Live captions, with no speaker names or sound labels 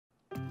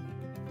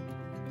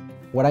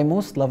What I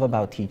most love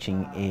about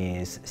teaching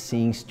is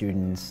seeing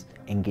students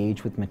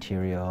engage with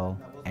material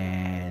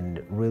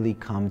and really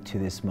come to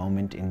this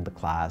moment in the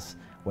class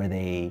where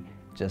they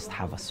just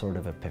have a sort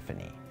of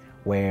epiphany,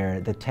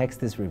 where the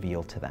text is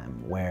revealed to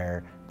them,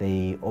 where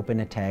they open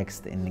a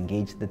text and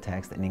engage the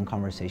text, and in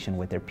conversation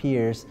with their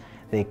peers,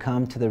 they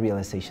come to the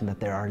realization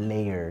that there are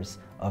layers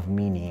of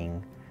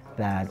meaning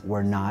that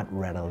were not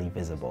readily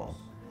visible.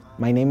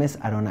 My name is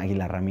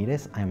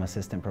Aguilar-Ramirez. I'm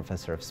assistant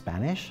professor of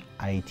Spanish.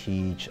 I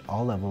teach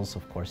all levels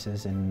of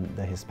courses in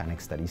the Hispanic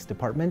Studies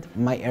department.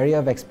 My area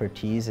of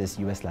expertise is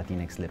U.S.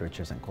 Latinx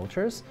literatures and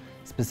cultures.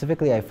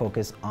 Specifically, I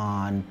focus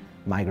on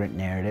migrant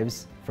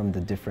narratives from the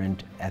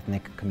different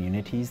ethnic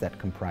communities that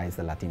comprise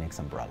the Latinx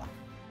umbrella.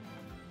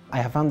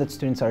 I have found that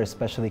students are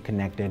especially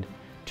connected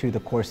to the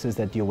courses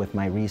that deal with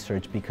my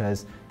research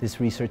because this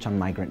research on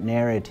migrant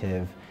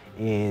narrative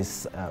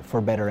is,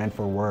 for better and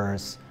for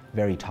worse,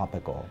 very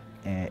topical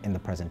in the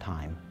present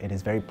time. It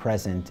is very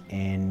present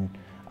in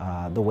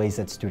the ways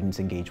that students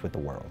engage with the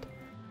world.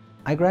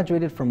 I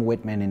graduated from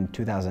Whitman in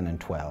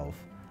 2012.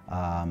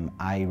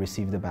 I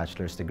received a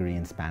bachelor's degree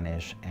in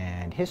Spanish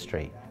and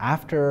history.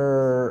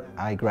 After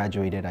I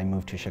graduated, I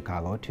moved to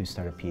Chicago to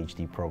start a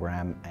PhD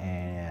program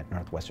at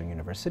Northwestern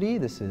University.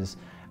 This is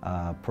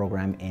a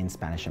program in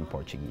Spanish and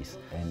Portuguese.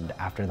 And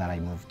after that, I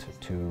moved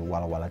to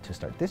Walla Walla to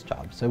start this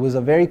job. So it was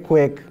a very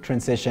quick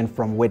transition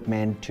from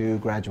Whitman to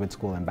graduate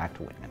school and back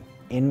to Whitman.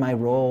 In my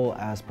role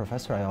as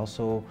professor, I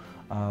also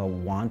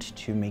want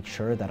to make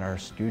sure that our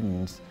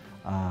students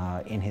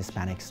in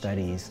Hispanic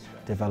studies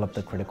develop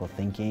the critical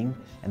thinking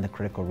and the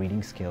critical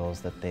reading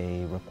skills that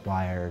they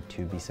require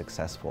to be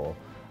successful,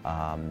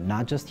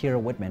 not just here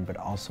at Whitman, but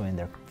also in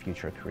their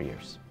future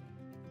careers.